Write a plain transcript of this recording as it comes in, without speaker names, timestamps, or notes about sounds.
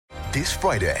This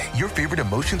Friday, your favorite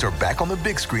emotions are back on the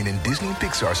big screen in Disney and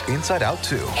Pixar's Inside Out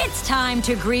 2. It's time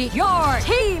to greet your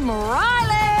Team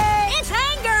Riley. It's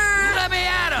anger. Let me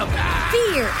at him.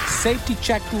 Fear. Safety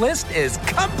checklist is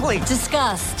complete.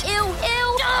 Disgust. Ew.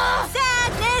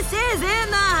 Sadness is in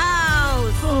the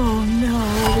house. Oh, no.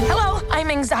 Hello, I'm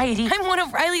anxiety. I'm one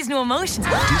of Riley's new emotions.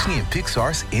 Disney and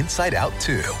Pixar's Inside Out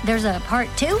 2. There's a part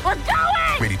 2? We're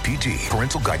going! Rated PG.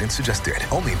 Parental guidance suggested.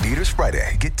 Only in theaters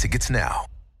Friday. Get tickets now.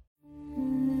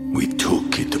 We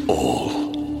took it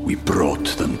all. We brought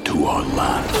them to our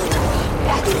land.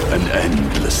 An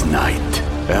endless night,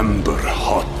 ember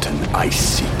hot and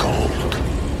icy cold.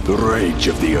 The rage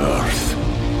of the earth.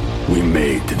 We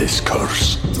made this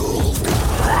curse.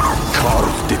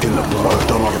 Carved it in the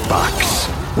blood on our backs.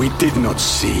 We did not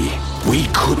see. We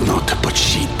could not, but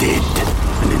she did.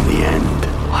 And in the end...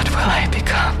 What will I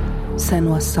become?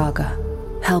 Senua's Saga.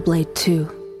 Hellblade 2.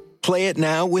 Play it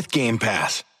now with Game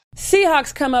Pass.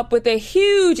 Seahawks come up with a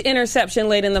huge interception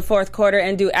late in the fourth quarter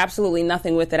and do absolutely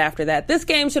nothing with it after that. This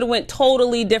game should have went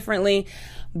totally differently,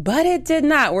 but it did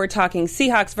not. We're talking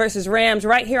Seahawks versus Rams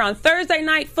right here on Thursday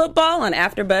Night Football on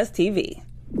AfterBuzz TV.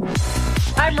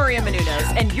 I'm Maria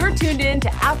Menounos, and you're tuned in to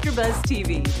AfterBuzz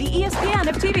TV, the ESPN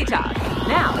of TV talk.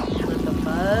 Now, let the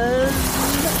buzz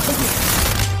begin.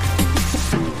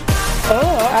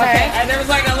 Oh, okay. And there was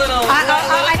like a little.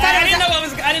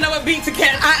 I didn't know what beat to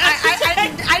catch.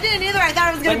 I didn't either. I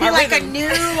thought it was going to be like a new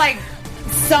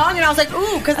song, and I was like,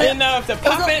 ooh, because I didn't know if to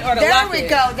pop it or to there lock we it.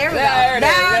 go. There we go.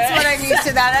 That's what I'm used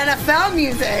to. That NFL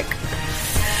music.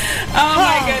 Oh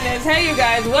my goodness. Hey you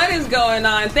guys, what is going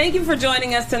on? Thank you for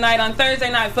joining us tonight on Thursday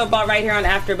Night Football right here on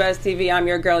AfterBuzz TV. I'm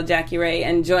your girl Jackie Ray,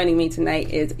 and joining me tonight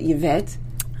is Yvette.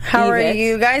 How are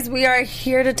you guys? We are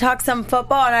here to talk some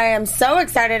football, and I am so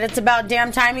excited. It's about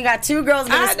damn time. You got two girls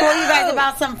going to school you guys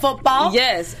about some football.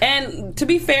 Yes, and to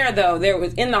be fair, though, there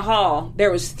was in the hall,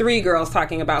 there was 3 girls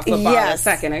talking about football a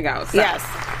second ago. So. Yes.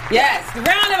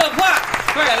 Round of applause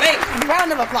for the ladies.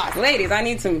 Round of applause. Ladies, I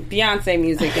need some Beyonce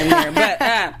music in here.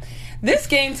 But this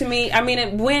game, to me, I mean,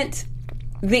 it went...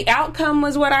 The outcome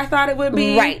was what I thought it would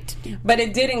be. Right. But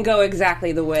it didn't go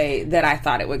exactly the way that I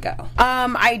thought it would go.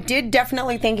 I did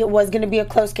definitely think it was going to be a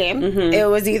close game. Mm-hmm. It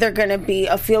was either going to be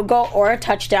a field goal or a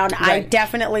touchdown. Right. I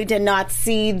definitely did not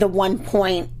see the 1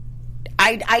 point.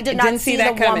 I did not see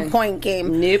the coming. 1 point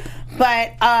game. Nope.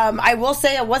 But I will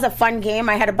say it was a fun game.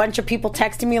 I had a bunch of people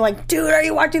texting me like, dude, are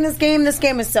you watching this game? This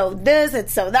game is so this,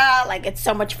 it's so that. Like, it's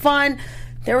so much fun.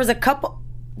 There was a couple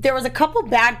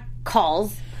bad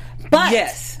calls. But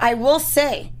yes. I will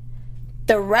say,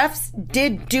 the refs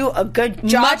did do a good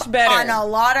job on a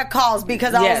lot of calls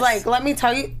because I was like, let me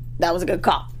tell you, that was a good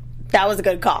call.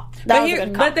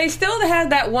 But they still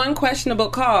had that one questionable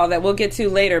call that we'll get to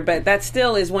later, but that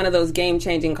still is one of those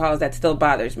game-changing calls that still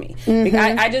bothers me.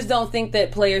 Mm-hmm. I just don't think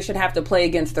that players should have to play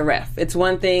against the ref. It's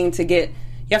one thing to get...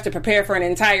 You have to prepare for an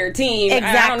entire team.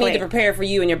 Exactly. I don't need to prepare for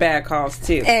you and your bad calls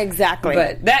too. Exactly.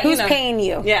 But that who's paying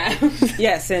you? Yeah.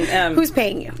 Yes. And who's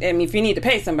paying you? I mean, if you need to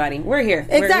pay somebody, we're here.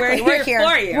 Exactly. We're here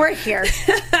for you. We're here.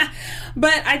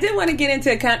 But I did want to get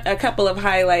into a couple of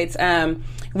highlights.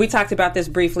 We talked about this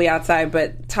briefly outside,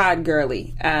 but Todd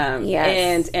Gurley,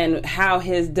 and how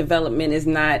his development is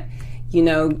not,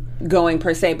 going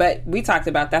per se. But we talked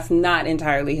about that's not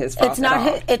entirely his fault.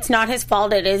 It's not his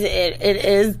fault. It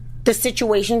is the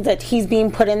situations that he's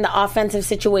being put in, the offensive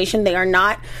situation. They are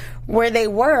not where they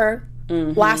were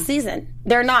last season.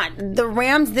 They're not. The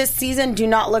Rams this season do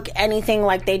not look anything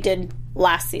like they did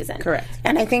last season. Correct.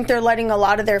 And I think they're letting a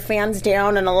lot of their fans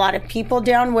down and a lot of people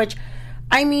down, which,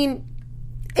 I mean,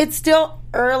 it's still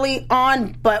early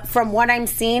on, but from what I'm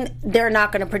seeing, they're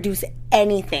not going to produce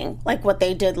anything like what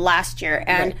they did last year.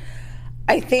 And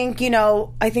I think,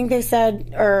 they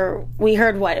said, or we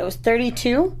heard it was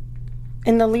 32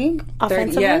 in the league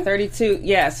offensively? 32.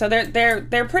 Yeah, so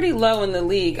they're pretty low in the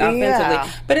league offensively.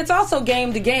 Yeah. But it's also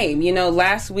game to game.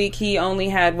 Last week he only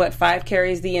had 5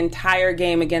 carries the entire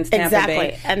game against Tampa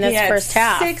Bay. And this first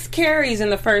half, 6 carries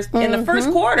in the first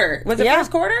quarter. Was it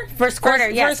first quarter? First quarter.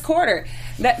 Yes. First quarter.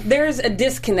 That there's a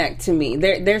disconnect to me.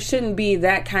 There shouldn't be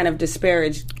that kind of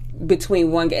disparage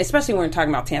between one game, especially when we're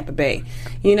talking about Tampa Bay.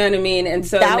 You know what I mean? And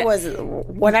so that was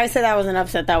when I said that was an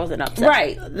upset. That was an upset,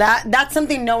 right? That's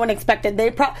something no one expected.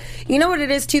 They you know what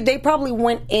it is too. They probably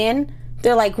went in.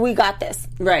 They're like, we got this.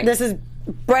 Right. This is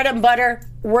bread and butter.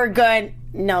 We're good.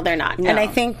 No, they're not. No. And I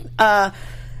think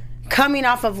coming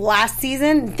off of last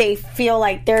season, they feel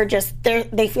like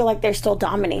they feel like they're still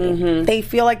dominating. Mm-hmm. They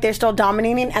feel like they're still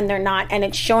dominating, and they're not. And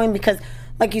it's showing because,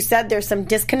 like you said, there's some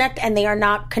disconnect, and they are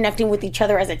not connecting with each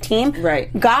other as a team.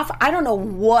 Right. Goff, I don't know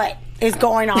what is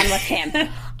going on with him.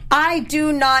 I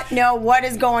do not know what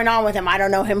is going on with him. I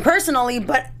don't know him personally,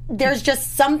 but there's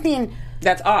just something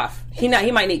that's off. He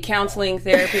might need counseling,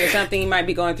 therapy, or something. He might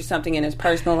be going through something in his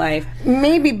personal life.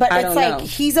 Maybe, but it's like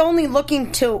he's only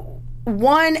looking to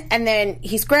one, and then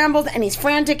he scrambles and he's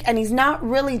frantic, and he's not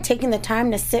really taking the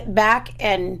time to sit back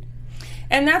and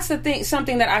that's the thing.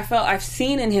 Something that I felt I've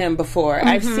seen in him before. Mm-hmm.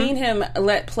 I've seen him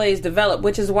let plays develop,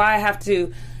 which is why I have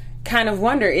to kind of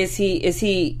wonder: is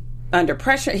he under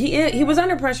pressure? He was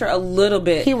under pressure a little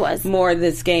bit. He was more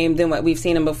this game than what we've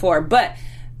seen him before, but.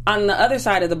 On the other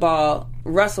side of the ball,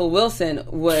 Russell Wilson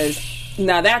was...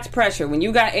 Now, that's pressure. When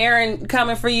you got Aaron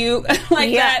coming for you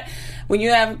like that, when you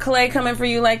have Clay coming for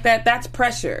you like that, that's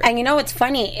pressure. And you know what's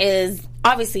funny is,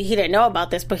 obviously, he didn't know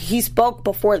about this, but he spoke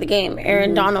before the game.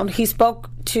 Aaron Donald, he spoke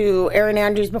to Aaron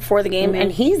Andrews before the game,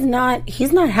 and he's not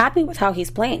happy with how he's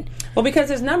playing. Well, because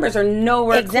his numbers are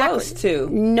nowhere close to...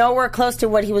 Nowhere close to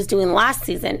what he was doing last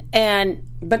season.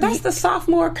 But that's the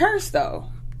sophomore curse, though.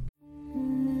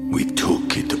 We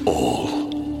took it all.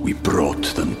 We brought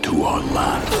them to our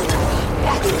land.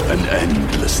 An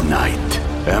endless night,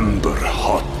 ember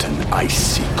hot and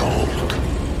icy cold.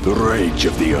 The rage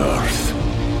of the earth.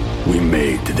 We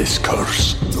made this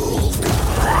curse.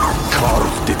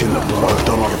 Carved it in the blood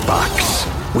on our backs.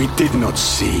 We did not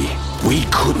see. We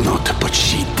could not, but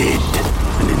she did.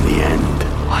 And in the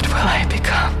end... What will I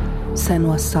become?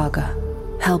 Senua's Saga.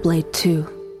 Hellblade 2.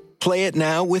 Play it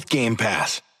now with Game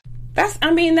Pass.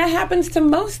 That happens to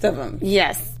most of them.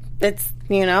 Yes. It's,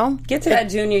 Get to that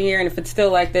junior year, and if it's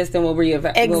still like this, then we'll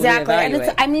reevaluate. Exactly.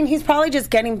 And he's probably just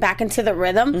getting back into the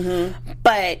rhythm,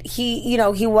 but he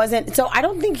wasn't. So I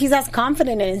don't think he's as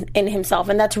confident in himself,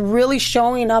 and that's really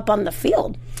showing up on the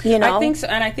field, I think so,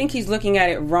 and I think he's looking at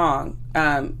it wrong,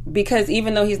 because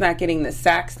even though he's not getting the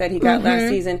sacks that he got last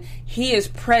season, he is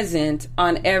present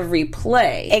on every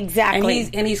play. Exactly.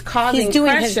 And he's causing He's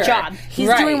doing pressure. his job.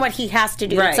 He's doing what he has to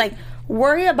do. Right. It's like,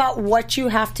 worry about what you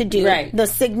have to do. Right. The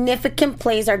significant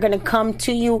plays are going to come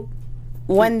to you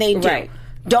when they do. Right.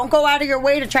 Don't go out of your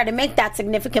way to try to make that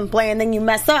significant play, and then you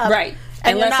mess up. Right.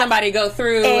 And let somebody go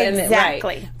through.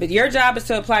 Exactly. Right. But your job is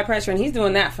to apply pressure, and he's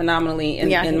doing that phenomenally,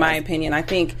 in my opinion. I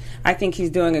think he's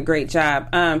doing a great job.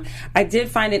 I did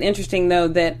find it interesting, though,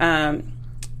 that,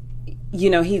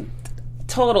 he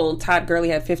Todd Gurley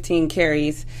had 15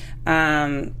 carries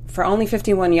for only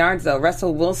 51 yards, though.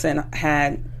 Russell Wilson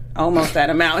had almost that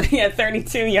amount. He had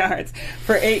 32 yards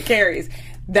for 8 carries.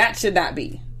 That should not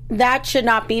be. That should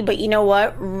not be, but you know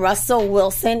what? Russell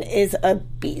Wilson is a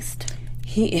beast.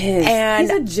 He is. And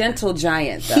he's a gentle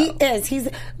giant, though. He is.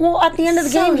 At the end of the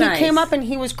game, he came up and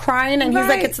he was crying, and he's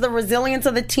like, it's the resilience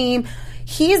of the team.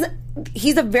 He's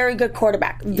a very good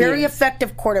quarterback. Very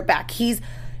effective quarterback. He's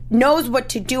knows what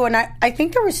to do, and I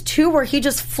think there was 2 where he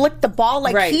just flicked the ball.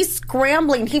 He's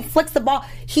scrambling, he flicks the ball.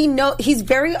 He's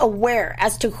very aware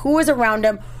as to who is around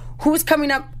him, who's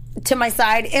coming up to my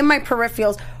side, in my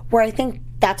peripherals, where I think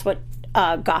that's what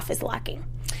Goff is lacking.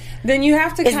 Then you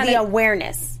have to is the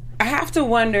awareness. I have to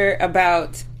wonder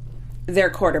about their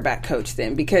quarterback coach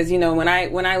then, because when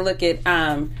I look at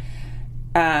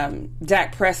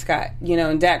Dak Prescott,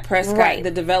 and Dak Prescott,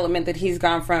 the development that he's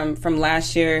gone from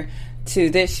last year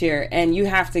to this year, and you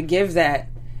have to give that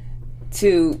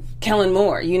to Kellen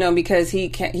Moore, because he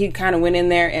kind of went in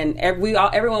there, and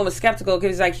everyone was skeptical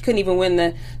because he couldn't even win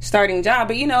the starting job.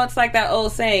 But it's like that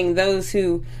old saying: those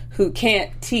who can't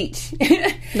teach,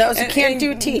 those who can't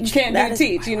do teach, can't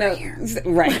do teach.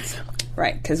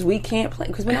 Right, because we can't play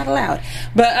because we're not allowed.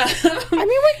 But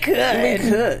we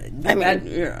could.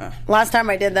 Last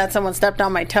time I did that, someone stepped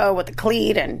on my toe with a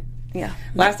cleat, and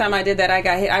last time I did that, I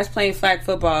got hit. I was playing flag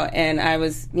football, and I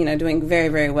was, doing very,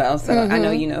 very well. So I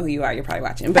know you know who you are. You're probably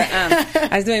watching. But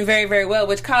I was doing very, very well,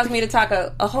 which caused me to talk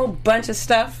a whole bunch of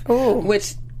stuff,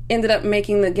 which ended up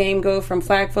making the game go from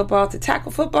flag football to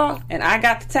tackle football. And I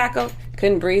got the tackle.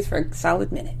 Couldn't breathe for a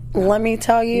solid minute. Let me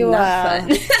tell you,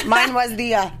 mine was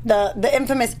the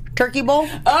infamous Turkey Bowl.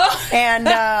 Oh. And,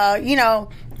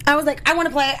 I was like, I want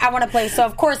to play. So,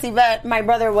 of course, Yvette, my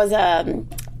brother was a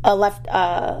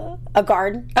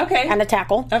guard, and a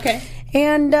tackle,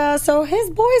 and so his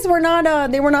boys were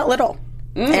not they were not little,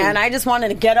 and I just wanted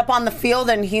to get up on the field,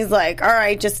 and he's like, all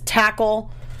right, just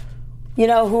tackle,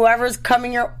 whoever's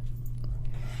coming your.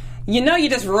 You're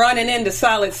just running into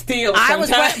solid steel sometimes.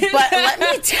 But let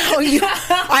me tell you,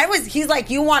 he's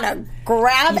like, you want to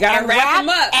grab and wrap him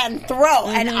up and throw,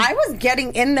 and I was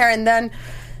getting in there, and then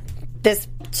this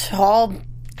tall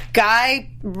guy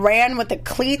ran with the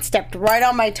cleat, stepped right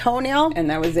on my toenail, and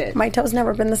that was it. My toe's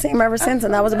never been the same ever since,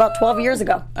 and that was about 12 years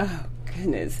ago. Oh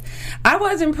goodness. I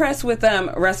was impressed with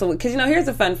Russell, because, here's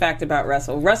a fun fact about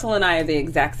Russell. Russell and I are the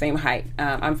exact same height.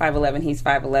 I'm 5'11", he's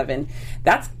 5'11".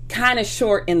 That's kind of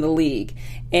short in the league.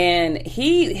 And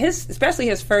especially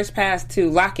his first pass to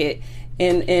Lockett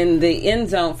in the end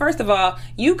zone. First of all,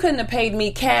 you couldn't have paid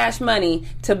me cash money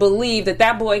to believe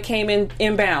that boy came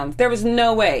inbounds. There was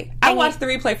no way. I watched the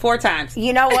replay 4 times.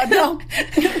 You know what, though?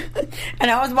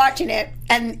 And I was watching it,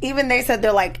 and even they said,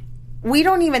 they're like, we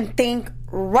don't even think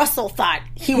Russell thought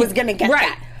he was going to get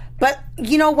that. But,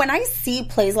 when I see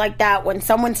plays like that, when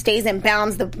someone stays in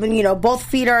bounds, both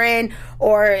feet are in,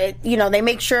 or, they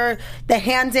make sure the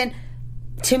hand's in,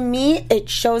 to me, it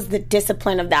shows the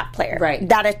discipline of that player. Right.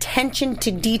 That attention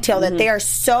to detail, that they are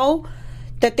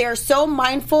so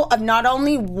mindful of not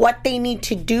only what they need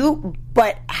to do,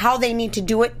 but how they need to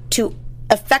do it to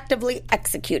effectively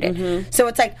execute it. So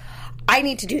it's like, I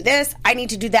need to do this, I need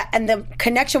to do that. And the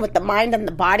connection with the mind and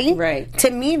the body, to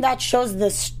me, that shows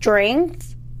the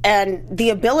strength and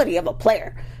the ability of a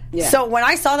player. Yeah. So when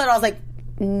I saw that, I was like,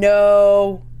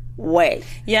 no way.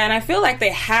 Yeah, and I feel like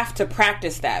they have to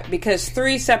practice that, because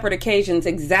 3 separate occasions,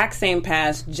 exact same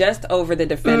pass, just over the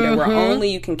defender, where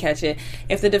only you can catch it.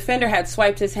 If the defender had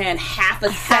swiped his hand half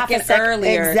a second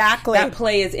earlier, that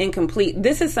play is incomplete.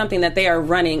 This is something that they are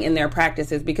running in their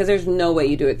practices, because there's no way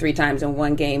you do it 3 times in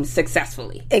one game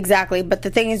successfully. Exactly, but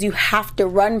the thing is, you have to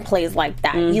run plays like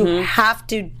that. You have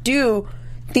to do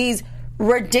these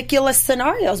ridiculous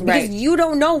scenarios, because you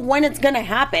don't know when it's going to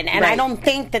happen. And I don't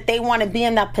think that they want to be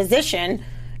in that position.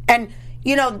 And,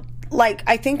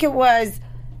 I think it was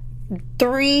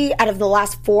 3 out of the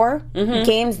last 4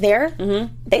 games there,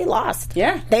 they lost.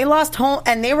 Yeah. They lost home,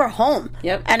 and they were home.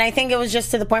 Yep. And I think it was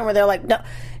just to the point where they're like, no.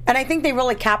 And I think they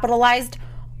really capitalized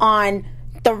on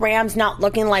the Rams not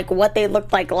looking like what they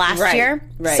looked like last year.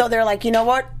 Right. So they're like, you know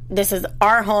what? This is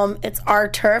our home. It's our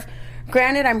turf.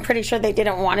 Granted, I'm pretty sure they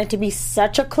didn't want it to be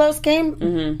such a close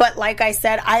game. But like I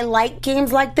said, I like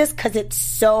games like this because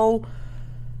it's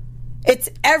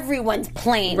everyone's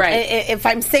playing. Right. If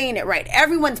I'm saying it right.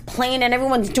 Everyone's playing and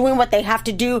everyone's doing what they have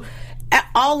to do.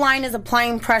 All line is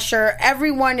applying pressure.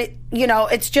 Everyone,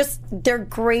 it's just, they're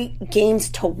great games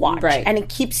to watch. Right. And it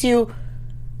keeps you,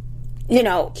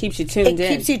 keeps you tuned in.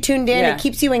 It keeps you tuned in. Yeah. It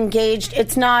keeps you engaged.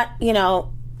 It's not,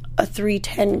 a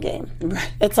 3-10 game.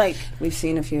 Right. It's like, we've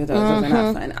seen a few of those. Those are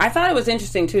not fun. I thought it was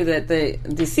interesting too that the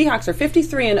Seahawks are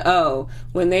 53-0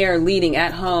 when they are leading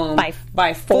at home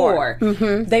by 4.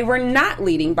 They were not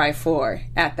leading by 4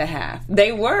 at the half.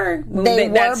 They were.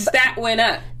 That stat went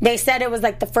up. They said it was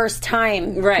like the first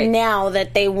time now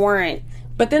that they weren't.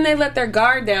 But then they let their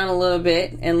guard down a little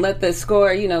bit and let the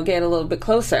score, get a little bit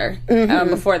closer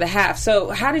before the half. So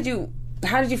how did you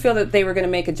feel that they were going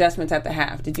to make adjustments at the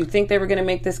half? Did you think they were going to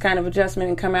make this kind of adjustment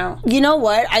and come out? You know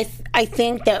what? I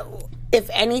think that, if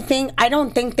anything, I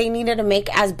don't think they needed to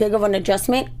make as big of an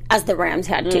adjustment as the Rams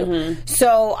had to.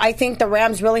 So I think the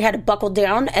Rams really had to buckle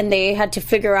down, and they had to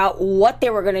figure out what they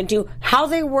were going to do, how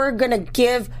they were going to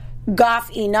give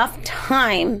Goff enough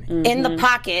time in the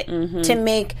pocket to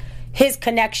make his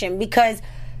connection. Because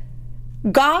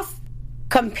Goff,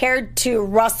 compared to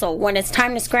Russell, when it's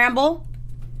time to scramble,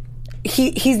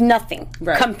 he's nothing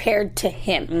compared to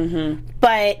him.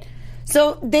 But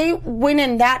so they win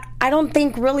in that. I don't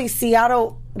think really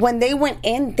Seattle, when they went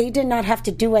in, they did not have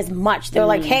to do as much. They're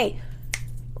like, hey,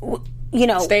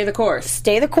 stay the course.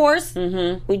 Stay the course.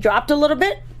 We dropped a little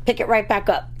bit, pick it right back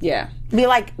up. Yeah. Be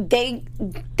like, they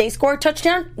score a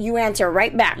touchdown, you answer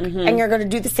right back. And you're going to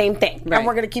do the same thing. Right. And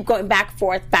we're going to keep going back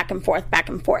and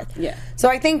forth. Yeah. So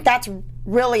I think that's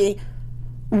really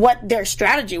what their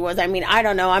strategy was. I mean, I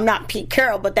don't know. I'm not Pete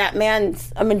Carroll, but that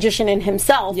man's a magician in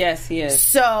himself. Yes, he is.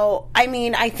 So, I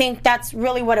mean, I think that's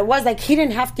really what it was. Like, he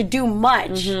didn't have to do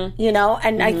much,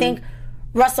 and I think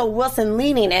Russell Wilson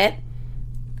leading it,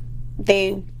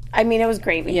 it was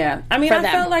gravy. Yeah. I mean,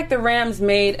 I felt like the Rams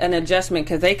made an adjustment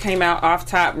because they came out off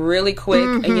top really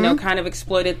quick and, kind of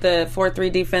exploited the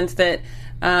 4-3 defense that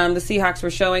the Seahawks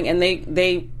were showing, and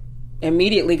they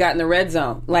immediately got in the red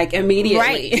zone, like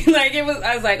immediately. Right.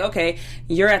 I was like, okay,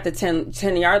 you're at the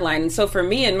 10-yard line. And so for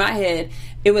me, in my head,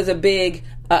 it was a big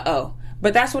uh-oh.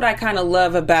 But that's what I kind of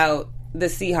love about the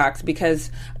Seahawks,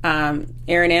 because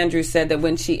Erin Andrews said that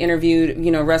when she interviewed,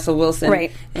 Russell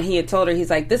Wilson, and he had told her, he's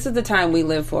like, this is the time we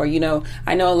live for. I know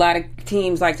a lot of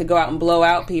teams like to go out and blow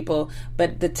out people,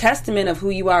 but the testament of who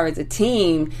you are as a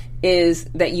team is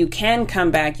that you can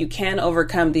come back, you can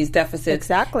overcome these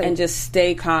deficits, and just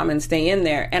stay calm and stay in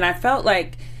there. And I felt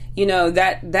like,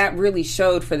 that really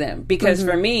showed for them, because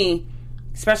for me,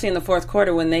 especially in the fourth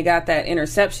quarter when they got that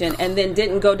interception and then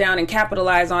didn't go down and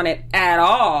capitalize on it at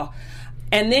all,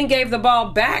 and then gave the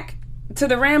ball back to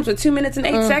the Rams with 2 minutes and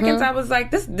 8 seconds, I was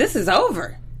like, this is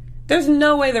over. There's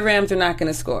no way the Rams are not going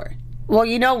to score. Well,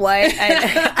 you know what?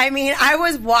 I mean, I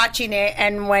was watching it,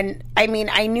 and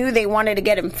I knew they wanted to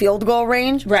get in field goal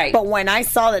range. Right. But when I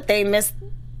saw that they missed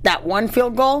that one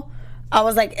field goal, I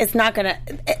was like, it's not going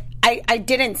to... I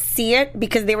didn't see it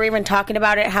because they were even talking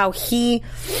about it, how he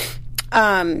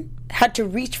had to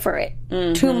reach for it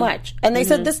too much. And they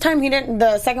said this time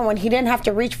the second one, he didn't have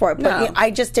to reach for it. But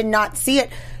I just did not see it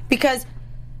because...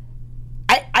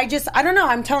 I don't know.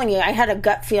 I'm telling you, I had a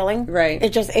gut feeling. Right.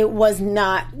 It was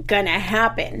not going to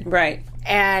happen. Right.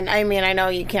 And I mean, I know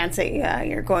you can't say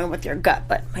you're going with your gut,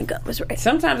 but my gut was right.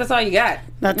 Sometimes that's all you got.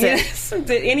 That's it.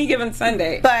 Any given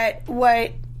Sunday. But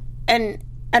and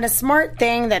a smart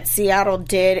thing that Seattle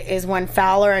did is when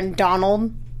Fowler and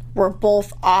Donald were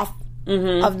both off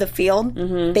of the field,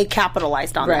 they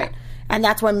capitalized on that. And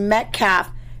that's when Metcalf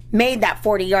made that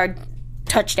 40-yard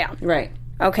touchdown. Right.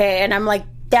 Okay. And I'm like,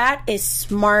 that is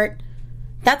smart.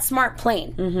 That's smart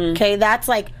playing. Okay, that's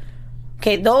like,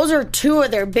 those are two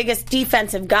of their biggest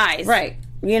defensive guys. Right.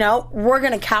 You know, we're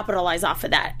going to capitalize off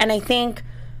of that. And I think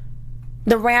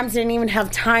the Rams didn't even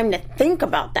have time to think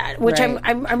about that, which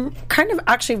I'm kind of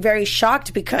actually very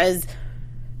shocked because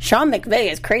Sean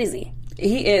McVay is crazy.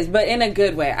 He is, but in a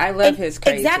good way. I love his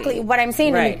crazy. Exactly what I'm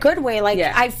saying, in a good way. Like,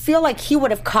 I feel like he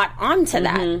would have caught on to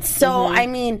that. So, I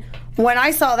mean, when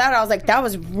I saw that, I was like, that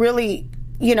was really...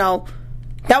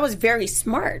 that was very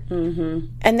smart.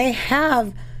 And they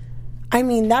have,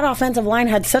 that offensive line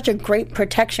had such a great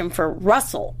protection for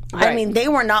Russell. Right. I mean, they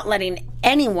were not letting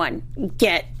anyone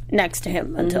get next to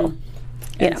him until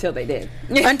they did.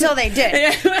 Until they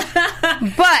did.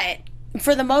 But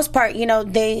for the most part,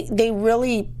 they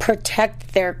really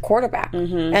protect their quarterback.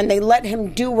 And they let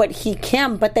him do what he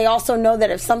can, but they also know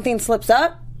that if something slips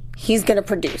up, he's going to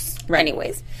produce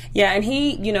anyways. Yeah, and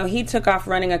he took off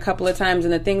running a couple of times.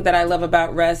 And the thing that I love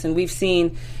about Russ, and we've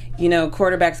seen,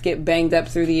 quarterbacks get banged up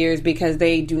through the years because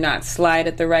they do not slide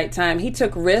at the right time. He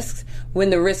took risks when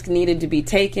the risk needed to be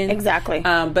taken. Exactly.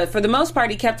 But for the most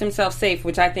part, he kept himself safe,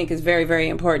 which I think is very, very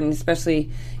important, especially,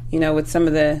 with some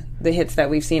of the hits that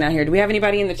we've seen out here. Do we have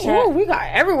anybody in the chat? Oh, we got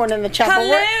everyone in the chat.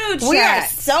 Hello, chat. We are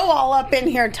so all up in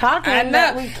here talking. I know.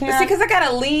 That we can't. See, because I got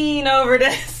to lean over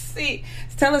to see.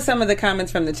 Tell us some of the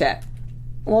comments from the chat.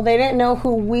 Well, they didn't know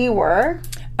who we were.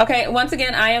 Okay, once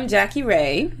again, I am Jackie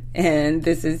Ray, and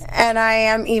this is... And I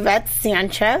am Yvette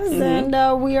Sanchez,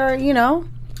 and we are,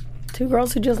 two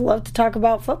girls who just love to talk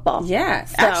about football. Yeah.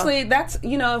 So. Actually, that's,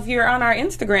 if you're on our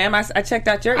Instagram, I checked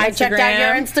out your Instagram. I checked out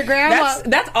your Instagram.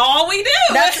 That's all we do.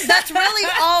 That's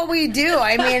really all we do.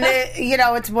 I mean,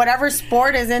 it's whatever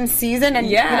sport is in season. And,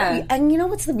 and you know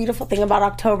what's the beautiful thing about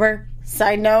October?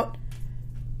 Side note.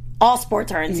 All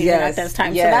sports are in season at this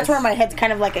time. So that's where my head's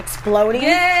kind of like exploding.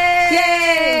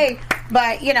 Yay!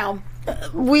 But,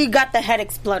 we got the head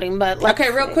exploding. But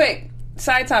real quick.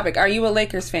 Side topic. Are you a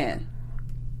Lakers fan?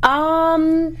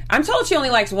 I'm told she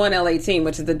only likes one LA team,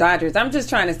 which is the Dodgers. I'm just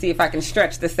trying to see if I can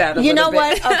stretch this out a little bit. You know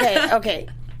what? Okay.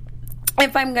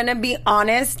 If I'm going to be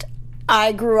honest,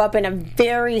 I grew up in a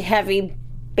very heavy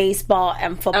baseball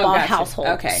and football household.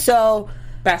 Okay. So...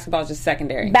 Basketball is just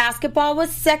secondary. Basketball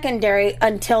was secondary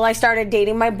until I started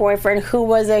dating my boyfriend, who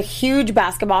was a huge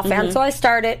basketball fan. So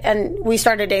we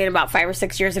started dating about 5 or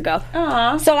 6 years ago.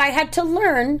 Aww. So I had to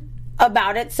learn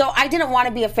about it. So I didn't want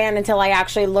to be a fan until I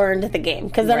actually learned the game.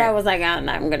 Because then I was like, I'm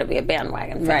going to be a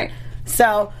bandwagon fan. Right.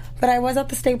 So, but I was at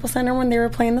the Staples Center when they were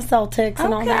playing the Celtics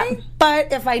and all that.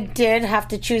 But if I did have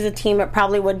to choose a team, it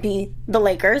probably would be the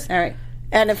Lakers. All right.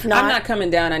 And if not... I'm not coming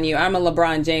down on you. I'm a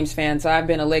LeBron James fan, so I've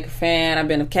been a Laker fan, I've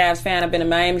been a Cavs fan, I've been a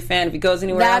Miami fan. If he goes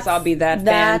anywhere else, I'll be that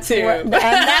fan too. And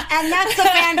that's the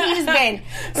fan he's been.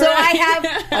 So I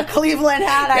have a Cleveland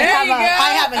hat, I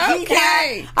have a Heat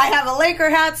hat, I have a Laker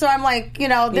hat, so I'm like,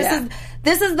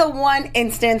 this is the one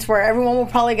instance where everyone will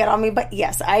probably get on me. But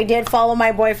yes, I did follow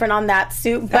my boyfriend on that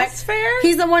suit. That's fair.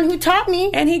 He's the one who taught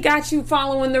me. And he got you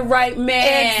following the right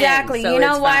man. Exactly. So you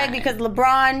know why? Because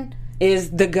LeBron...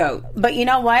 is the GOAT. But you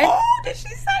know what? Oh, did she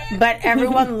say it? But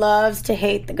everyone loves to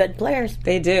hate the good players.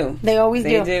 They do. They always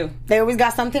do. They do. They always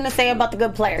got something to say about the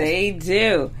good players. They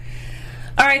do.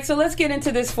 All right, so let's get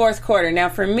into this fourth quarter. Now,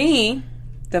 for me,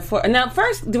 now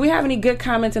first, do we have any good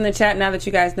comments in the chat now that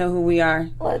you guys know who we are?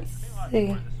 Let's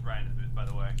see.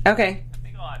 Okay. I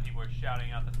think a lot of people are shouting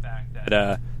out the fact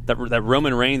that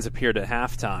Roman Reigns appeared at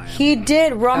halftime. He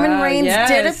did. Roman Reigns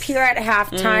did appear at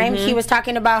halftime. He was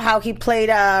talking about how he played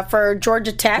for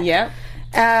Georgia Tech. Yep.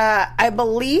 I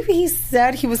believe he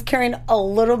said he was carrying a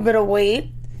little bit of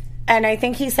weight. And I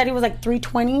think he said he was like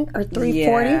 320 or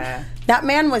 340. Yeah. That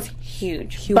man was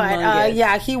huge. Humongous.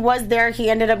 But he was there. He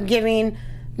ended up giving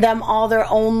them all their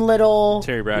own little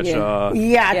Terry Bradshaw.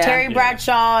 Yeah, Terry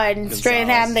Bradshaw and Gonzalez.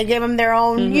 Strahan. They gave them their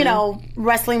own,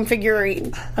 wrestling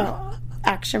figurine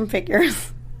action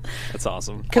figures. That's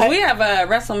awesome. Because we have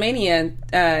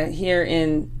WrestleMania here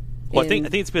in. Well, I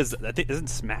think it's because isn't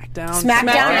SmackDown?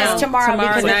 SmackDown is tomorrow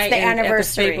because night it's the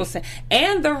anniversary.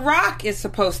 And The Rock is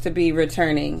supposed to be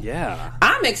returning. Yeah.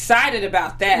 I'm excited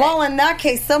about that. Well, in that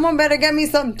case, someone better get me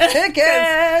some tickets.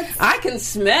 I can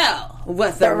smell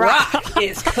what The Rock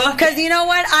is cooking. Because you know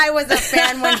what? I was a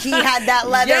fan when he had that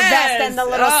leather vest and the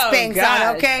little Spanx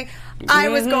on, okay? I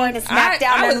was going to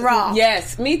SmackDown and Raw.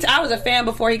 Yes, me too. I was a fan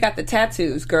before he got the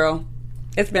tattoos, girl.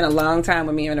 It's been a long time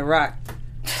with me and The Rock.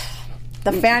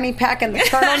 The fanny pack and the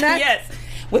turtleneck? Yes.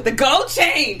 With the gold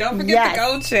chain. Don't forget the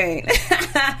gold chain.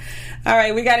 All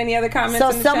right, we got any other comments?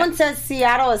 So someone says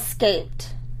Seattle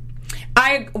escaped.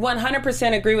 I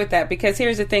 100% agree with that because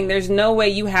here's the thing. There's no way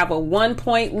you have a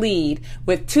 1-point lead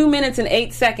with 2 minutes and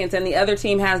 8 seconds and the other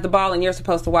team has the ball and you're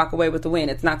supposed to walk away with the win.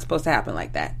 It's not supposed to happen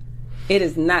like that. It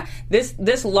is not.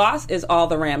 This loss is all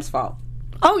the Rams' fault.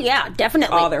 Oh, yeah,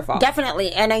 definitely. All their fault.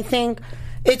 Definitely. And I think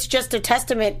it's just a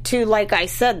testament to, like I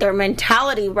said, their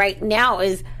mentality right now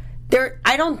is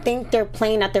I don't think they're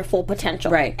playing at their full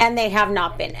potential. Right. And they have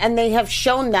not been. And they have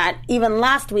shown that even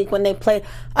last week when they played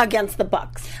against the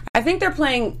Bucs. I think they're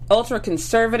playing ultra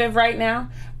conservative right now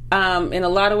in a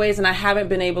lot of ways, and I haven't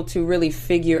been able to really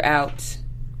figure out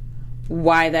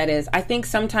why that is. I think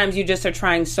sometimes you just are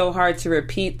trying so hard to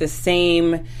repeat the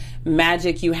same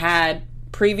magic you had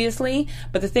previously,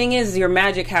 but the thing is your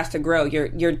magic has to grow.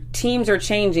 Your teams are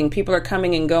changing, people are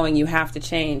coming and going, you have to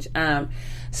change.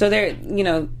 So they're,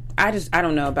 I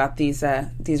don't know about these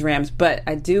Rams, but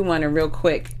I do want to real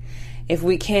quick, if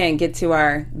we can, get to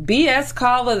our BS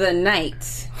call of the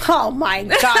night. Oh my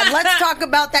God, let's talk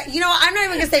about that. I'm not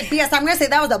even going to say BS, I'm going to say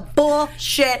that was a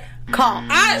bullshit call.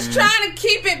 I was trying to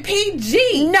keep it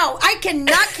PG. No, I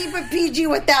cannot keep it PG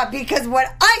with that because when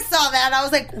I saw that, I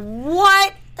was like,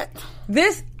 what?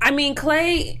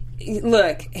 Clay,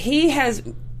 look, he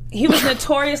was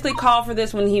notoriously called for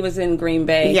this when he was in Green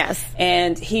Bay. Yes.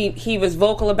 And he was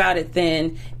vocal about it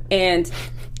then. And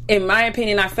in my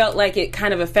opinion, I felt like it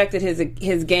kind of affected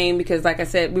his game because, like I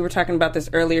said, we were talking about this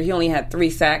earlier. He only had 3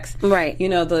 sacks. Right.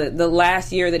 The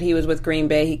last year that he was with Green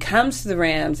Bay, he comes to the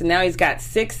Rams, and now he's got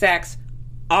 6 sacks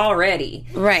already.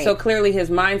 Right. So clearly his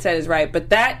mindset is right. But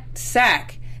that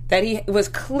sack that he was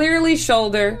clearly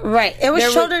shoulder. Right. It was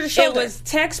shoulder to shoulder. It was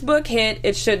textbook hit.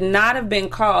 It should not have been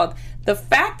called. The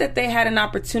fact that they had an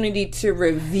opportunity to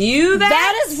review that.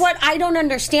 That is what I don't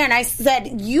understand. I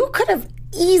said, you could have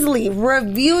easily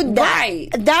reviewed that. Right.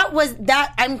 That was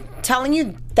that. I'm telling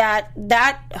you that.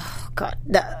 Oh God.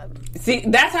 See,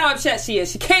 that's how upset she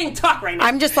is. She can't talk right now.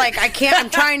 I'm just like, I can't. I'm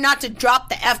trying not to drop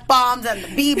the F-bombs and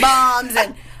the B-bombs,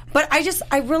 but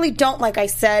I really don't. Like I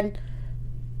said,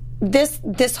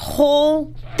 this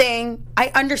whole thing,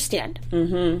 I understand.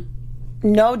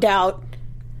 Mm-hmm. No doubt.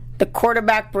 The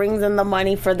quarterback brings in the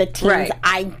money for the teams. Right.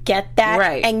 I get that.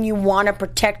 Right. And you want to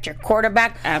protect your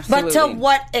quarterback. Absolutely. But to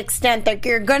what extent that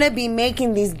you're going to be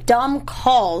making these dumb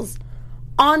calls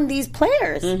on these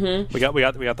players? Mm-hmm. We got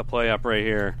the play up right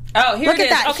here. Oh, here Look it at is.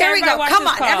 that. Okay, here we go. Come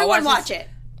on. Call. Everyone watch it.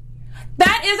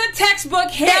 That is a textbook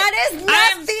hit. That is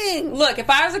nothing. Look, if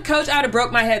I was a coach, I would have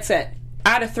broke my headset.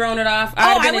 I'd have thrown it off.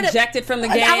 I'd have been ejected from the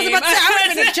game. I was about to say, I would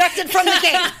have been ejected from the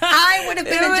game. I would have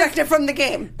been ejected from the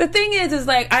game. The thing is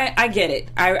like, I get it.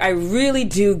 I really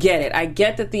do get it. I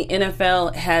get that the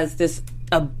NFL has this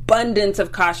abundance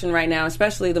of caution right now,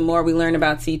 especially the more we learn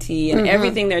about CTE, and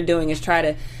everything they're doing is try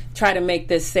to make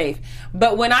this safe.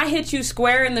 But when I hit you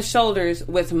square in the shoulders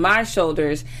with my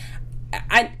shoulders,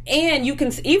 and you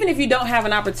can, even if you don't have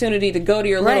an opportunity to go to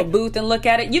your little booth and look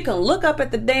at it, you can look up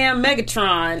at the damn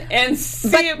Megatron and see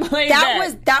it play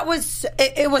back.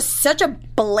 It was such a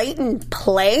blatant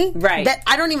play, right? That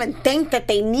I don't even think that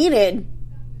they needed.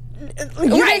 You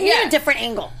didn't need a different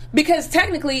angle because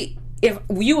technically, if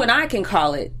you and I can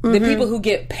call it, the people who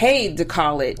get paid to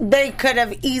call it, they could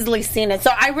have easily seen it.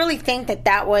 So I really think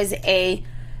that was a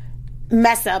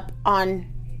mess up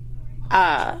on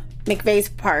McVay's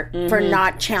part for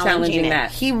not challenging it.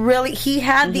 That. He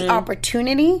had the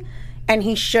opportunity, and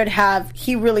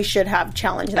he really should have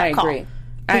challenged that call.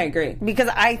 I agree. Because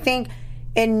I think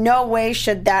in no way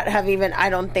should that have even, I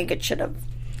don't think it should have.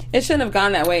 It shouldn't have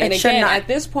gone that way. And again, at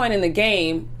this point in the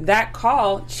game, that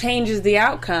call changes the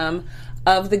outcome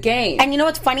of the game. And you know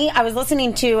what's funny? I was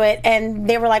listening to it, and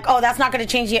they were like, oh, that's not going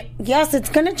to change it. Yes, it's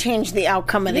going to change the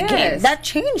outcome of the game. That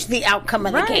changed the outcome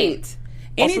of the game.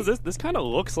 Also, this kind of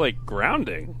looks like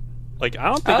grounding. Like, I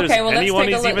don't think there's anyone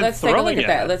he's even let's take a throwing look at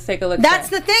that. Let's take a look. That's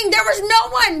the thing.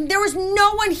 There was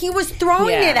no one he was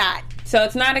throwing it at. So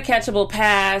it's not a catchable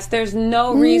pass. There's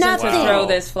no reason to throw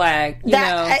this flag.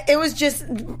 It was just,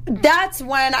 that's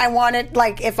when I wanted,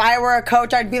 like, if I were a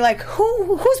coach, I'd be like,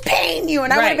 who's paying you?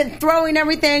 And I would have been throwing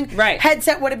everything. Right.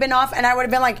 Headset would have been off, and I would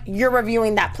have been like, you're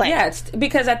reviewing that play. Yeah, it's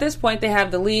because at this point they have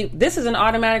the lead. This is an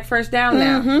automatic first down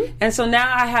now. And so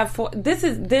now I have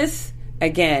this.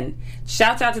 Again,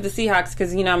 shouts out to the Seahawks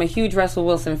because, I'm a huge Russell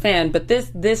Wilson fan, but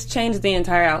this changed the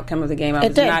entire outcome of the game. I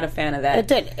was not a fan of that. It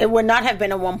did. It would not have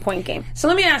been a 1-point game. So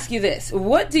let me ask you this.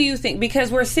 What do you think?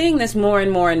 Because we're seeing this more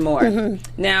and more and more.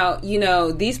 Now,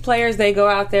 these players, they go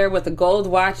out there with a gold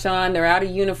watch on. They're out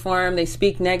of uniform. They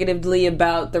speak negatively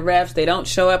about the refs. They don't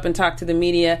show up and talk to the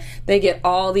media. They get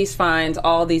all these fines,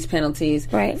 all these penalties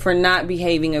for not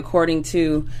behaving according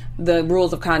to the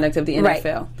rules of conduct of the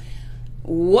NFL.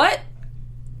 What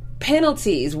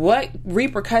penalties, what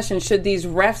repercussions should these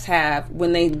refs have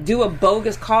when they do a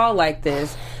bogus call like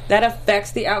this that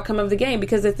affects the outcome of the game?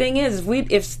 Because the thing is,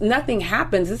 if nothing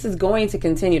happens, this is going to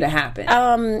continue to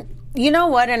happen. You know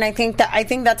what? And I think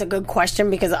that's a good question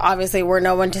because obviously we're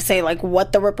no one to say like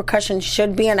what the repercussions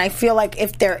should be. And I feel like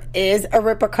if there is a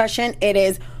repercussion, it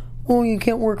is, you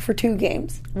can't work for 2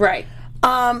 games. Right.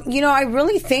 I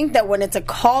really think that when it's a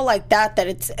call like that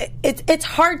it's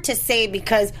hard to say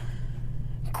because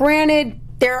granted,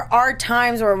 there are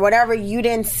times where whatever you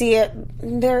didn't see it,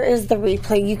 there is the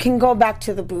replay. You can go back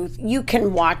to the booth. You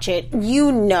can watch it.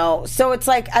 So it's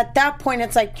like at that point,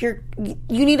 it's like you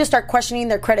need to start questioning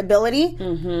their credibility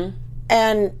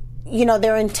and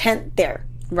their intent there.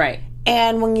 Right.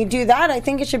 And when you do that, I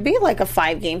think it should be like a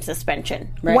 5-game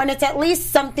suspension when it's at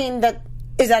least something that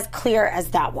is as clear as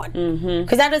that one.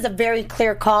 Because that is a very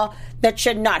clear call that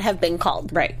should not have been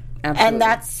called. Right. Absolutely. And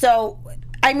that's so.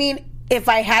 I mean. If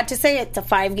I had to say it's a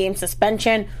 5-game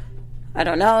suspension, I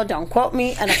don't know. Don't quote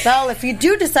me, NFL. If you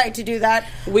do decide to do that,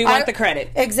 we want the credit.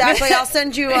 Exactly. I'll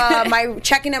send you my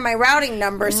checking and my routing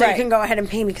number so you can go ahead and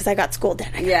pay me because I got school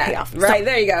debt. I got to pay off. Right. So,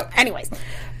 there you go. Anyways,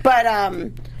 but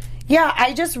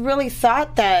I just really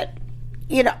thought that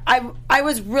I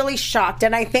was really shocked,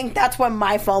 and I think that's when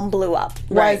my phone blew up.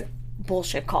 Was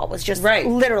bullshit call was just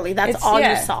literally that's all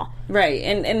you saw. Right.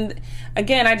 And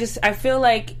again, I feel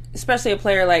like, especially a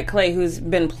player like Clay who's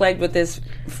been plagued with this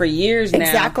for years now.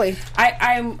 Exactly.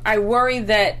 I worry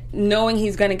that knowing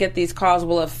he's going to get these calls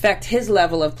will affect his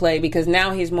level of play because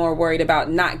now he's more worried about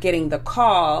not getting the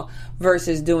call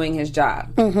versus doing his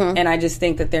job. And I just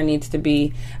think that there needs to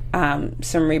be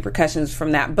some repercussions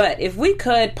from that. But if we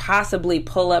could possibly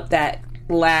pull up that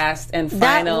last and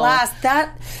final and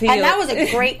that was a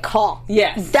great call.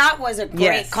 Yes, that was a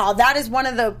great call. That is one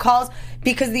of the calls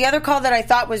because the other call that I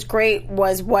thought was great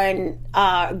was when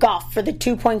Goff for the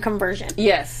 2-point conversion.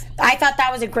 Yes, I thought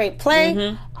that was a great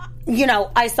play.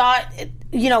 I saw it.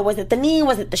 Was it the knee?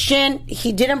 Was it the shin?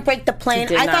 He didn't break the plane.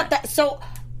 I thought that. So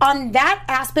on that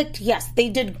aspect, yes, they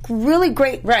did really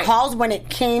great calls when it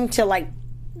came to like.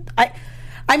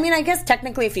 I mean, I guess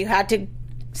technically, if you had to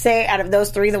say out of those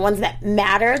 3, the ones that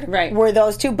mattered were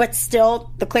those 2, but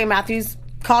still the Clay Matthews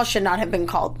call should not have been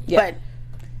called. But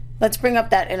let's bring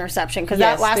up that interception because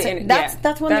that lasted.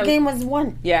 That's when the game was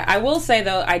won. Yeah, I will say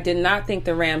though, I did not think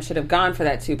the Rams should have gone for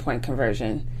that 2-point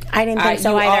conversion. I didn't think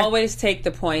so you either. Always take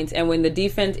the points, and when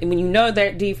you know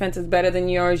their defense is better than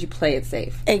yours, you play it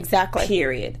safe. Exactly.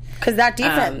 Period. Because that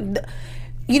defense,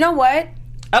 you know what?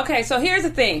 Okay, so here's the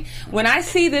thing. When I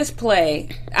see this play,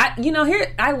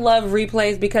 I love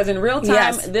replays because in real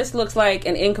time, this looks like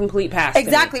an incomplete pass.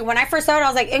 Exactly. When I first saw it, I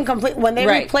was like, incomplete. When they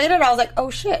replayed it, I was like, oh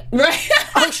shit. Right.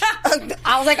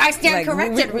 I was like, I stand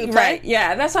corrected. Replay. Right.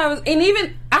 Yeah, that's how I was. And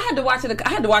even I had to watch it. I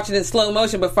had to watch it in slow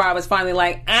motion before I was finally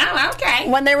like, oh, okay.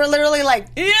 When they were literally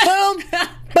like, boom,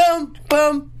 boom,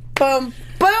 boom, boom,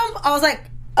 boom. I was like.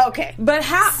 Okay, but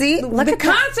how? See, look the at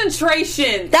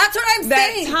concentration. That's what I'm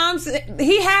saying. That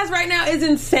he has right now is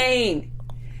insane.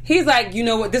 He's like, you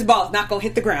know what? This ball is not going to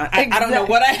hit the ground. I don't know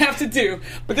what I have to do,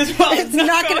 but this ball is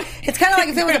not going to. It's kind of like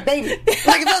if it was a baby.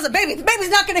 Like if it was a baby, the baby's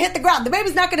not going to hit the ground. The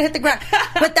baby's not going to hit the ground.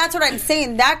 But that's what I'm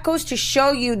saying. That goes to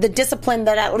show you the discipline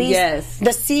that at least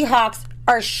the Seahawks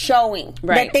are showing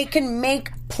that they can make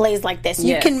plays like this.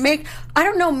 You can make. I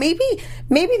don't know. Maybe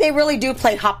they really do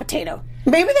play hot potato.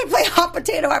 Maybe they play hot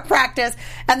potato at practice,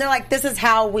 and they're like, this is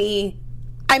how we...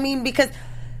 I mean, because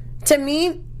to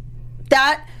me,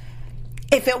 that...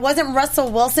 If it wasn't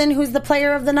Russell Wilson who's the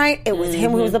player of the night, it was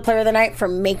him who was the player of the night for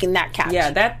making that catch.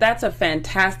 Yeah, that's a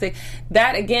fantastic...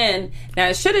 That, again, now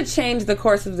it should have changed the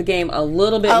course of the game a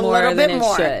little bit more than it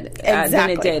should. Exactly. Than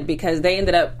it did, because they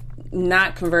ended up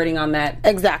not converting on that.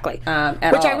 Exactly. Which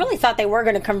I really thought they were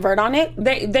going to convert on it.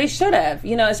 They should have,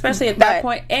 especially at that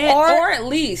point. Or at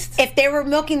least. If they were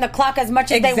milking the clock as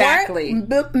much as they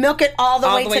were, milk it all the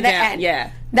way to the end.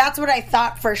 Yeah. That's what I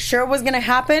thought for sure was going to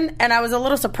happen, and I was a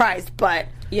little surprised, but...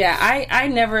 Yeah, I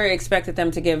never expected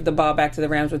them to give the ball back to the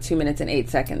Rams with 2 minutes and 8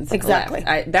 seconds. Exactly.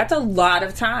 That's a lot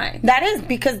of time. That is,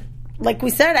 because, like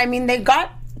we said, I mean, they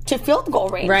got to field goal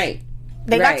range. Right.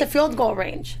 They got to field goal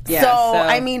range. Yeah, so,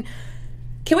 I mean...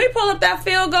 Can we pull up that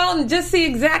field goal and just see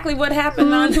exactly what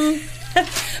happened on...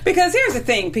 Because here's the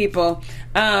thing, people.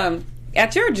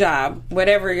 At your job,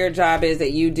 whatever your job is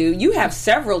that you do, you have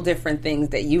several different things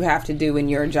that you have to do in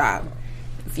your job.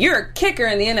 If you're a kicker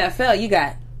in the NFL, you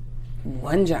got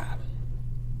one job.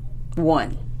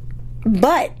 One.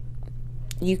 But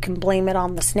you can blame it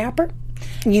on the snapper.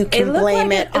 You can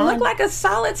blame it on... It looked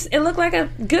like a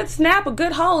good snap, a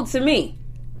good hold to me.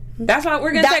 That's why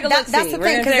we're going to take a look. That's the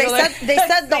thing, because they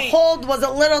said the hold was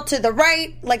a little to the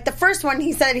right. Like the first one,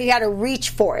 he said he had to reach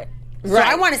for it. So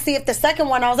I want to see if the second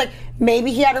one, I was like,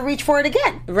 maybe he had to reach for it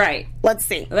again. Right. Let's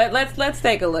see. Let's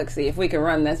take a look, see if we can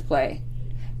run this play.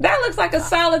 That looks like a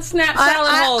solid snap, solid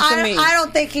hold to me. I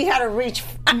don't think he had to reach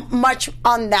much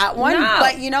on that one. No.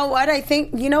 But you know what? I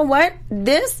think, you know what?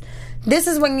 This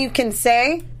is when you can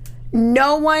say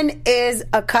no one is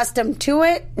accustomed to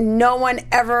it. No one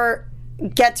ever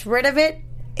gets rid of it.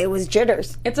 It was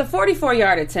jitters. It's a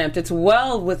 44-yard attempt. It's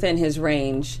well within his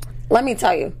range. Let me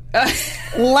tell you.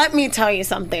 Let me tell you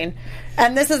something.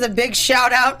 And this is a big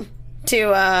shout out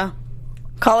to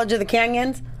College of the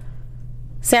Canyons,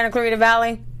 Santa Clarita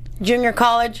Valley, Junior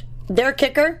College. Their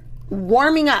kicker,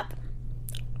 warming up.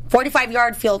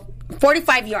 45-yard field.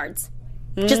 45 yards.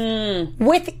 Just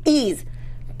with ease.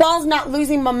 Ball's not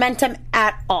losing momentum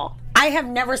at all. I have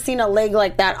never seen a leg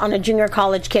like that on a junior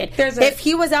college kid. If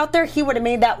he was out there, he would have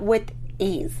made that with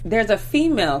ease. There's a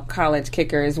female college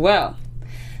kicker as well.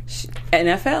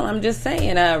 NFL, I'm just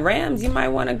saying, Rams, you might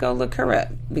want to go look her up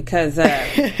because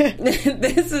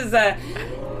this is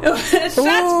shots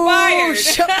fired.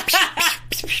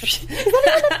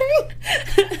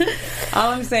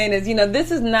 All I'm saying is,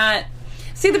 this is not.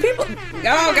 See, the people. Oh,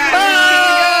 God.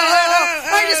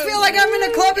 I just feel like I'm in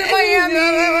a club in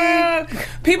Miami.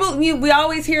 People, we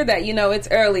always hear that. It's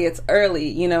early. It's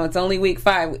early. It's only week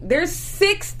 5. There's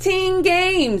 16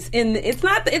 games in. It's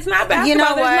not basketball. You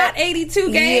know what? There's not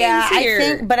 82 games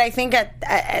here. I think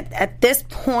at this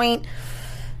point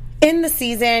in the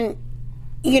season,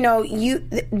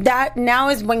 that now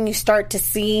is when you start to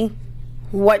see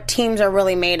what teams are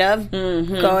really made of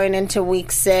going into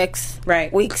week 6,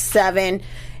 right? Week 7,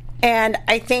 and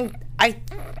I think I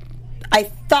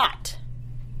thought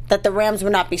that the Rams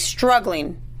would not be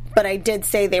struggling, but I did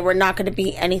say they were not going to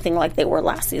be anything like they were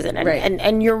last season,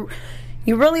 and you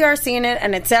really are seeing it,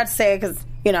 and it's sad to say because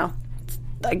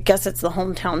I guess it's the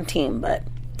hometown team, but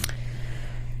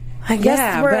I guess it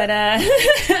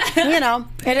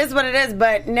is what it is.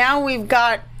 But now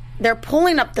they're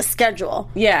pulling up the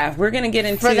schedule. Yeah, we're going to get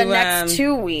into for the next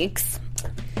 2 weeks.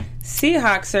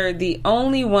 Seahawks are the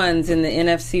only ones in the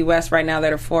NFC West right now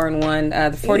that are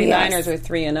 4-1. The 49ers are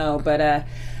 3-0, but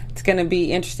it's going to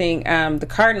be interesting. The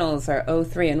Cardinals are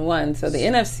 0-3-1, so the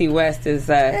NFC West is.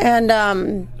 It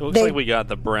looks like we got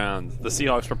the Browns. The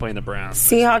Seahawks were playing the Browns.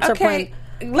 Seahawks are playing.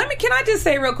 Can I just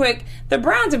say real quick, the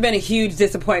Browns have been a huge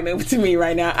disappointment to me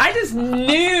right now. I just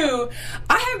knew.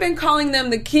 I have been calling them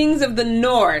the Kings of the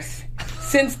North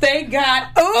since they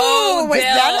got Odell. Was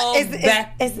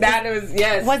that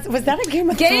a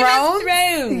Game of Thrones? Game of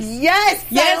Thrones. Yes,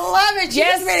 I love it. You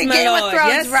just made a Game of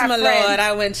Thrones reference. My Lord.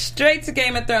 I went straight to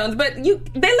Game of Thrones, but they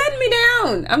let me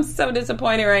down. I'm so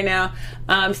disappointed right now.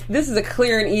 This is a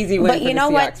clear and easy win for the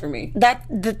Seahawks for me. That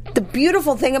the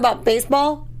beautiful thing about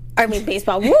baseball.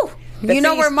 Woo!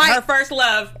 Her first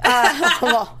love.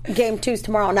 Well, game 2's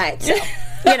tomorrow night, so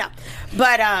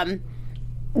But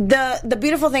the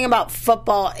beautiful thing about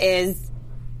football is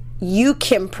you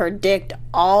can predict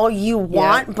all you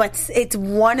want, but it's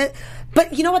one.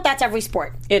 But you know what? That's every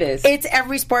sport. It is. It's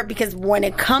every sport because when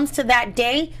it comes to that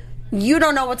day, you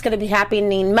don't know what's going to be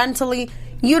happening mentally.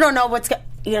 You don't know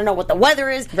you don't know what the weather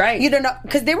is. Right. You don't know.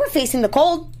 Because they were facing the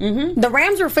cold. Mm-hmm. The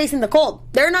Rams were facing the cold.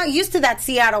 They're not used to that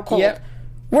Seattle cold. Yep.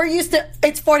 We're used to,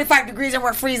 it's 45 degrees and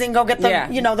we're freezing. Go get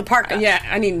the parka. Yeah,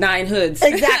 I need 9 hoods.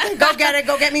 Exactly. Go get it.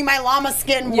 Go get me my llama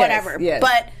skin, whatever. Yes.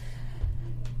 But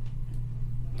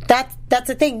that's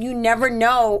the thing. You never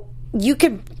know.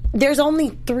 There's only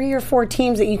 3 or 4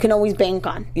 teams that you can always bank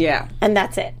on. Yeah. And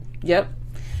that's it. Yep.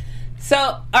 So,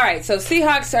 all right. So,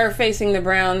 Seahawks are facing the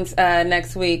Browns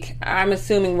next week. I'm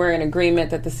assuming we're in agreement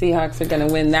that the Seahawks are going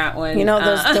to win that one.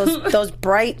 Those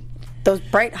bright those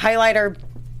bright highlighter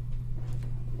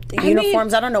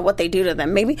uniforms. I don't know what they do to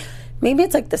them. Maybe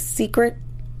it's like the secret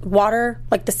water,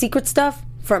 like the secret stuff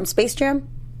from Space Jam.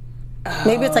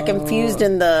 Maybe it's like infused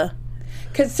in the...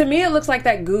 Because to me it looks like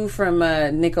that goo from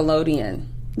Nickelodeon.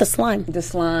 The slime.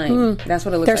 That's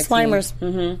what it looks like. They're Slimers.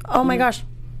 Mm-hmm. Oh my gosh.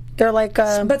 They're like...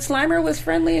 but Slimer was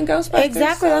friendly in Ghostbusters.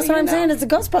 Exactly, so, that's what I'm saying. It's a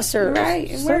Ghostbuster. Right,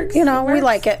 it works. We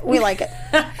like it. We like it.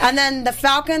 And then the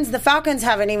Falcons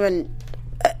haven't even...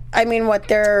 I mean,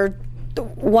 they're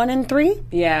 1-3?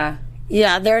 Yeah.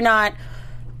 Yeah, they're not...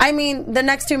 I mean, the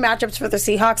next two matchups for the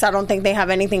Seahawks, I don't think they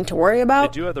have anything to worry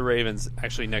about. They do have the Ravens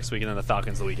actually next week and then the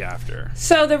Falcons the week after.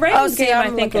 So the Ravens game, I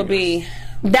think, will be...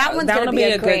 That one's going to be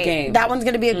a good game. That one's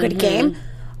going to be a good game.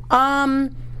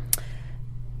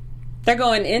 They're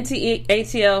going into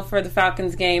ATL for the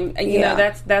Falcons game. You know,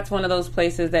 that's one of those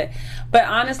places that... But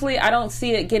honestly, I don't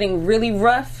see it getting really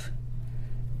rough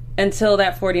until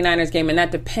that 49ers game, and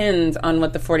that depends on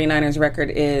what the 49ers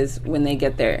record is when they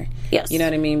get there. Yes. You know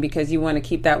what I mean? Because you want to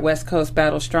keep that West Coast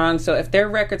battle strong. So if their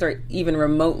records are even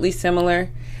remotely similar,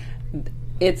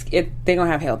 they're going to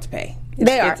have hell to pay.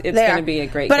 It's going to be a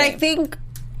great game. But I think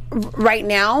right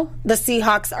now, the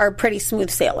Seahawks are pretty smooth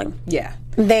sailing. Yeah.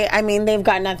 They've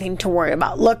got nothing to worry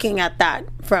about. Looking at that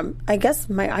from, I guess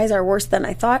my eyes are worse than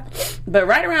I thought. But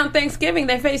right around Thanksgiving,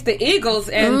 they faced the Eagles,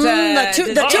 and the two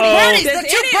birdies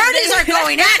are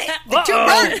going at it. The two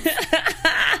birds,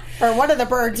 or one of the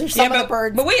birds, or some of the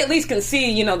birds. But we at least can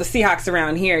see, the Seahawks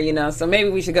around here, so maybe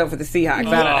we should go for the Seahawks.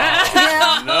 No.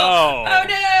 Oh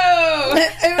no!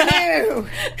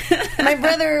 My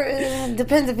brother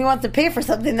depends if he wants to pay for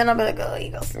something. Then I'll be like, oh,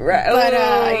 Eagles. Right.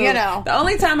 But the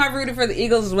only time I rooted for the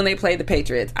Eagles was when they played the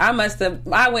Patriots. I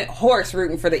went horse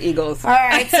rooting for the Eagles. All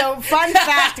right, so fun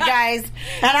fact, guys,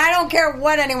 and I don't care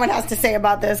what anyone has to say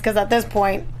about this, because at this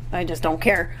point, I just don't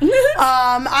care.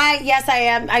 I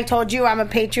am. I told you I'm a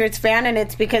Patriots fan, and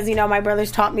it's because, my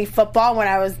brothers taught me football when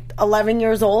I was 11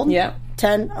 years old. Yeah.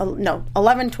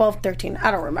 11, 12, 13.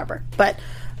 I don't remember. But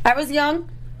I was young,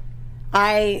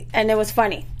 and it was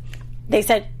funny. They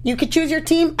said, you could choose your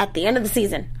team at the end of the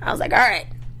season. I was like, all right.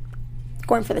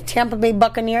 Going for the Tampa Bay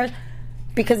Buccaneers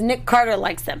because Nick Carter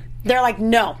likes them. They're like,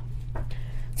 no.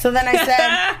 So then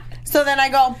I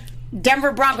go,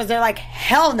 Denver Broncos. They're like,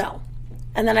 hell no.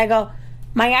 And then I go,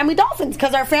 Miami Dolphins,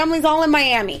 because our family's all in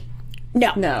Miami.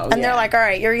 No. And they're like, all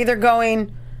right, you're either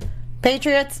going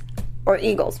Patriots or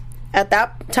Eagles. At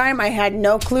that time, I had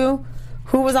no clue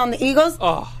who was on the Eagles.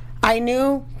 Oh. I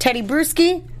knew Teddy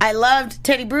Bruschi. I loved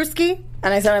Teddy Bruschi.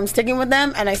 And I said, I'm sticking with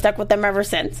them, and I stuck with them ever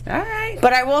since. All right.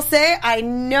 But I will say, I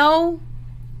know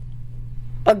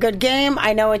a good game.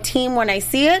 I know a team when I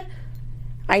see it.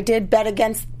 I did bet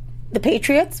against the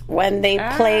Patriots when they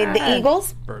played the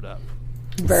Eagles. Bird up.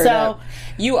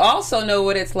 You also know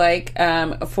what it's like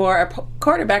for a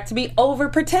quarterback to be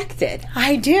overprotected.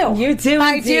 I do. You do,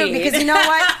 I do, because you know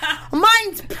what?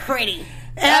 Mine's pretty.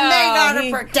 And they gotta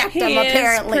protect him,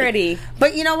 apparently. Pretty.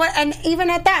 But you know what? And even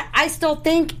at that, I still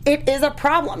think it is a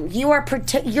problem. You're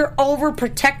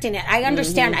overprotecting it. I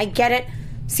understand. I get it.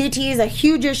 CTE is a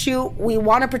huge issue. We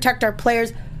want to protect our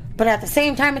players. But at the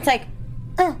same time, it's like,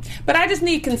 But I just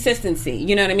need consistency.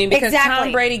 You know what I mean? Because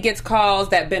Tom Brady gets calls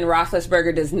that Ben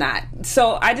Roethlisberger does not.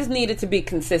 So I just need it to be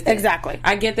consistent. Exactly.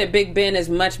 I get that Big Ben is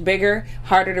much bigger,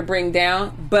 harder to bring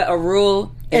down, but a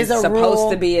rule is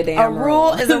supposed to be a damn rule. A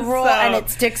rule is a rule, and it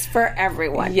sticks for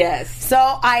everyone. Yes. So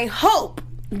I hope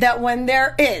that when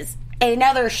there is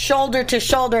another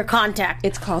shoulder-to-shoulder contact,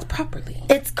 it's called properly.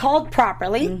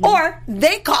 Or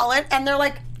they call it, and they're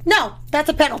like, no, that's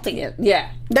a penalty.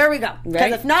 Yeah. There we go.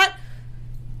 Because if not,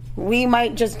 we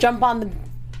might just jump on the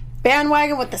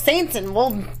bandwagon with the Saints, and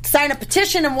we'll sign a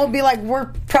petition, and we'll be like, we're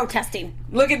protesting.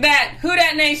 Look at that. Who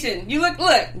Dat Nation. You look,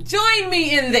 join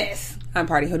me in this. I'm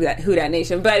part of Who Dat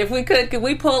Nation. But if we could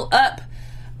we pull up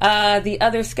the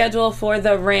other schedule for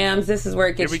the Rams? This is where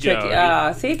it gets tricky.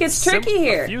 See, it gets tricky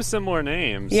here. A few similar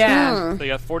names. Yeah. They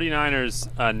got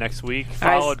 49ers next week,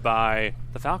 followed by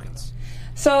the Falcons.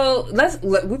 So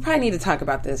we probably need to talk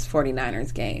about this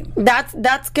 49ers game.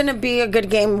 That's going to be a good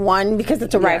game, one, because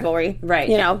it's a rivalry. Right.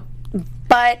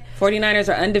 But 49ers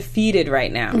are undefeated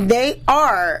right now. They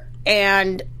are,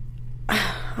 and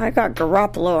I got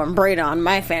Garoppolo and Brady on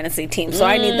my fantasy team, so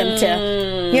I need them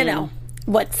to,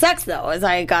 What sucks, though, is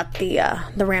I got the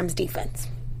Rams defense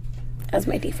as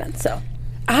my defense. So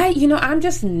I'm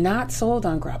just not sold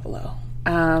on Garoppolo.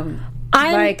 I'm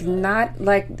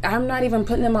not even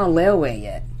putting him on layaway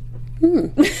yet.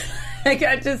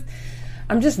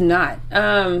 I'm just not.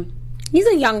 He's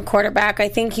a young quarterback. I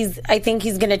think he's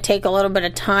going to take a little bit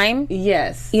of time.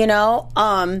 Yes.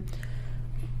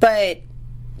 But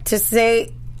to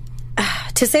say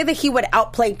to say that he would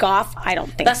outplay Goff, I don't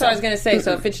think so. That's what I was going to say.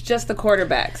 So if it's just the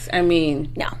quarterbacks, I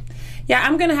mean... No. Yeah,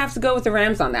 I'm going to have to go with the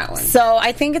Rams on that one. So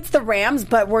I think it's the Rams,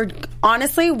 but we're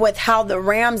honestly, with how the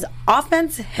Rams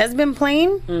offense has been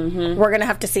playing, we're going to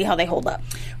have to see how they hold up.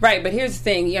 Right, but here's the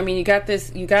thing. I mean, you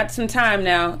got some time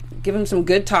now. Give them some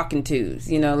good talking tos.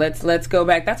 Let's go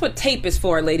back. That's what tape is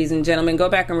for, ladies and gentlemen. Go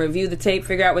back and review the tape.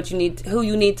 Figure out who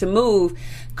you need to move.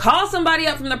 Call somebody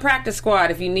up from the practice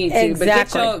squad if you need to.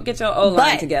 Exactly. But get your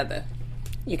O-line together.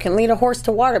 You can lead a horse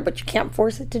to water, but you can't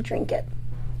force it to drink it.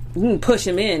 You can push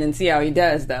him in and see how he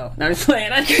does, though. No, I'm just playing.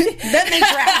 Then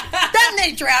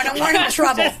they drown and we're in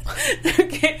trouble.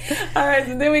 Okay. All right.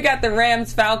 So then we got the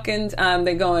Rams Falcons.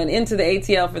 They're going into the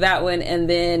ATL for that one, and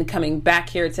then coming back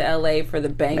here to LA for the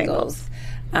Bengals.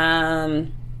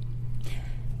 I'm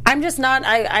just not.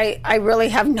 I really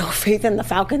have no faith in the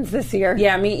Falcons this year.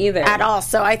 Yeah, me either. At all.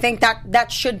 So I think that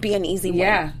should be an easy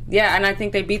win. Yeah, and I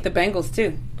think they beat the Bengals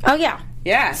too. Oh yeah.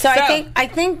 Yeah. So I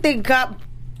think they got,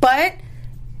 but.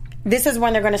 This is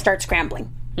when they're going to start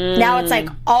scrambling. Now it's like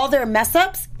all their mess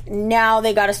ups, now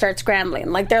they got to start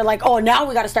scrambling. Like they're like, oh, now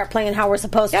we got to start playing how we're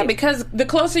supposed to. Yeah, because the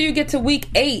closer you get to week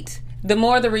 8, the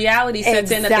more the reality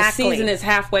sets in that the season is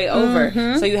halfway over.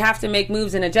 So you have to make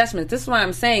moves and adjustments. This is why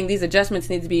I'm saying these adjustments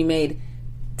need to be made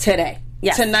today.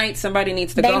 Yes. Tonight, somebody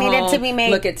needs to go home, needed to be made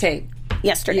look at tape.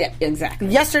 Yesterday. Yeah, exactly.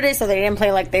 Yesterday, so they didn't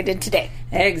play like they did today.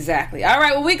 Exactly. All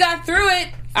right, well, we got through it.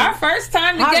 Our first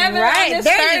time together on this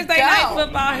Thursday Night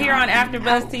Football here on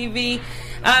AfterBuzz TV.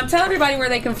 Tell everybody where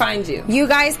they can find you. You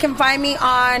guys can find me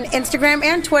on Instagram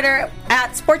and Twitter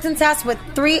at Sports and Sass with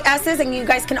 3 S's, and you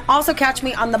guys can also catch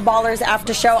me on the Ballers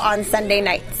After Show on Sunday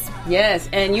nights. Yes,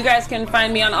 and you guys can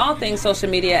find me on all things social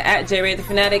media at JRay the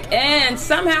Fanatic, and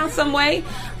somehow, some way,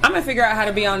 I'm going to figure out how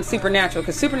to be on Supernatural,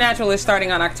 because Supernatural is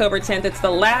starting on October 10th. It's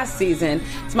the last season.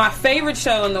 It's my favorite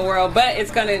show in the world, but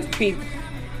it's going to be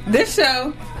this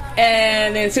show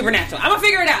and then Supernatural. I'm going to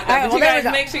figure it out. But you guys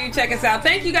make sure you check us out.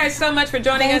 Thank you guys so much for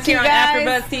joining us here on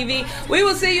AfterBuzz TV. We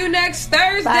will see you next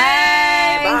Thursday.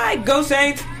 Bye. Go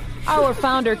Saints. Our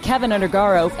founder, Kevin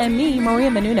Undergaro, and me, Maria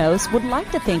Menounos, would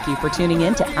like to thank you for tuning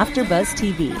in to AfterBuzz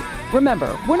TV.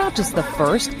 Remember, we're not just the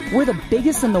first, we're the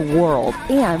biggest in the world,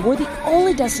 and we're the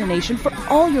only destination for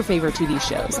all your favorite TV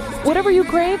shows. Whatever you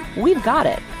crave, we've got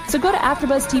it. So go to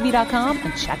AfterBuzzTV.com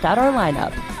and check out our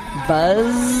lineup.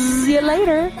 Buzz you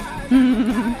later.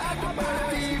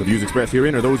 The views expressed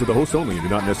herein are those of the host only and do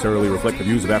not necessarily reflect the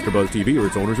views of AfterBuzz TV or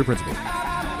its owners or principals.